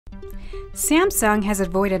Samsung has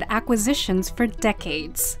avoided acquisitions for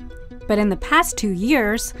decades. But in the past 2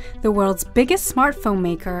 years, the world's biggest smartphone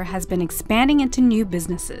maker has been expanding into new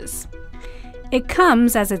businesses. It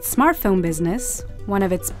comes as its smartphone business, one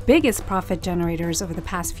of its biggest profit generators over the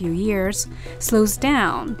past few years, slows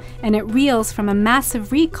down, and it reels from a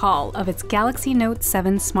massive recall of its Galaxy Note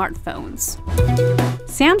 7 smartphones.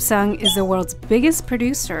 Samsung is the world's biggest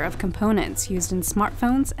producer of components used in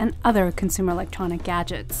smartphones and other consumer electronic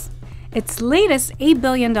gadgets. Its latest $8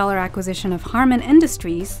 billion acquisition of Harman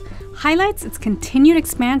Industries highlights its continued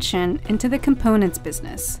expansion into the components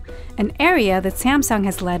business, an area that Samsung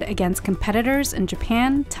has led against competitors in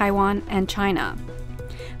Japan, Taiwan, and China.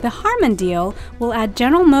 The Harman deal will add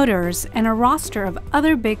General Motors and a roster of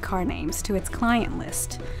other big car names to its client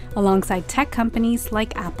list, alongside tech companies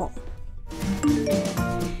like Apple.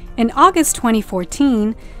 In August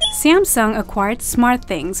 2014, Samsung acquired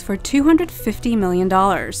SmartThings for $250 million.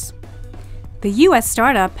 The US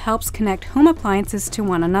startup helps connect home appliances to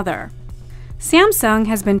one another. Samsung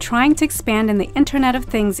has been trying to expand in the Internet of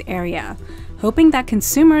Things area, hoping that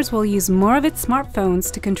consumers will use more of its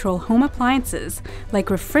smartphones to control home appliances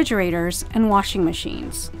like refrigerators and washing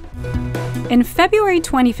machines. In February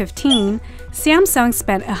 2015, Samsung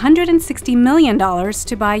spent $160 million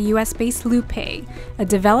to buy US-based LuPay, a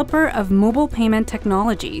developer of mobile payment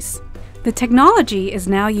technologies. The technology is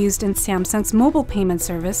now used in Samsung's mobile payment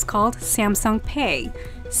service called Samsung Pay,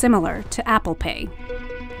 similar to Apple Pay.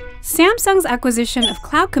 Samsung's acquisition of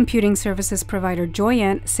cloud computing services provider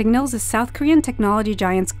Joyent signals the South Korean technology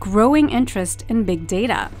giant's growing interest in big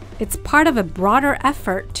data. It's part of a broader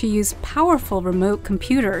effort to use powerful remote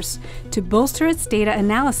computers to bolster its data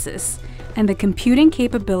analysis and the computing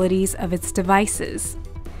capabilities of its devices.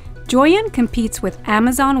 Joyent competes with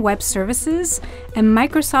Amazon Web Services and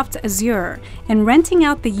Microsoft Azure in renting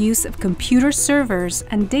out the use of computer servers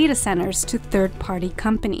and data centers to third-party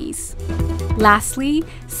companies. Lastly,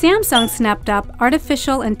 Samsung snapped up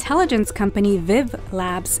artificial intelligence company Viv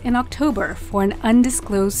Labs in October for an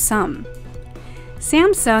undisclosed sum.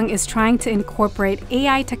 Samsung is trying to incorporate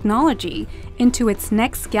AI technology into its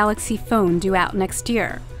next Galaxy phone due out next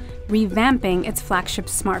year, revamping its flagship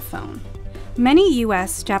smartphone. Many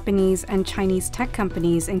US, Japanese, and Chinese tech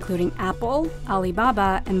companies, including Apple,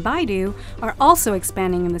 Alibaba, and Baidu, are also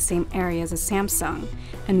expanding in the same areas as Samsung,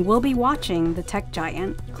 and will be watching the tech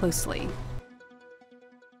giant closely.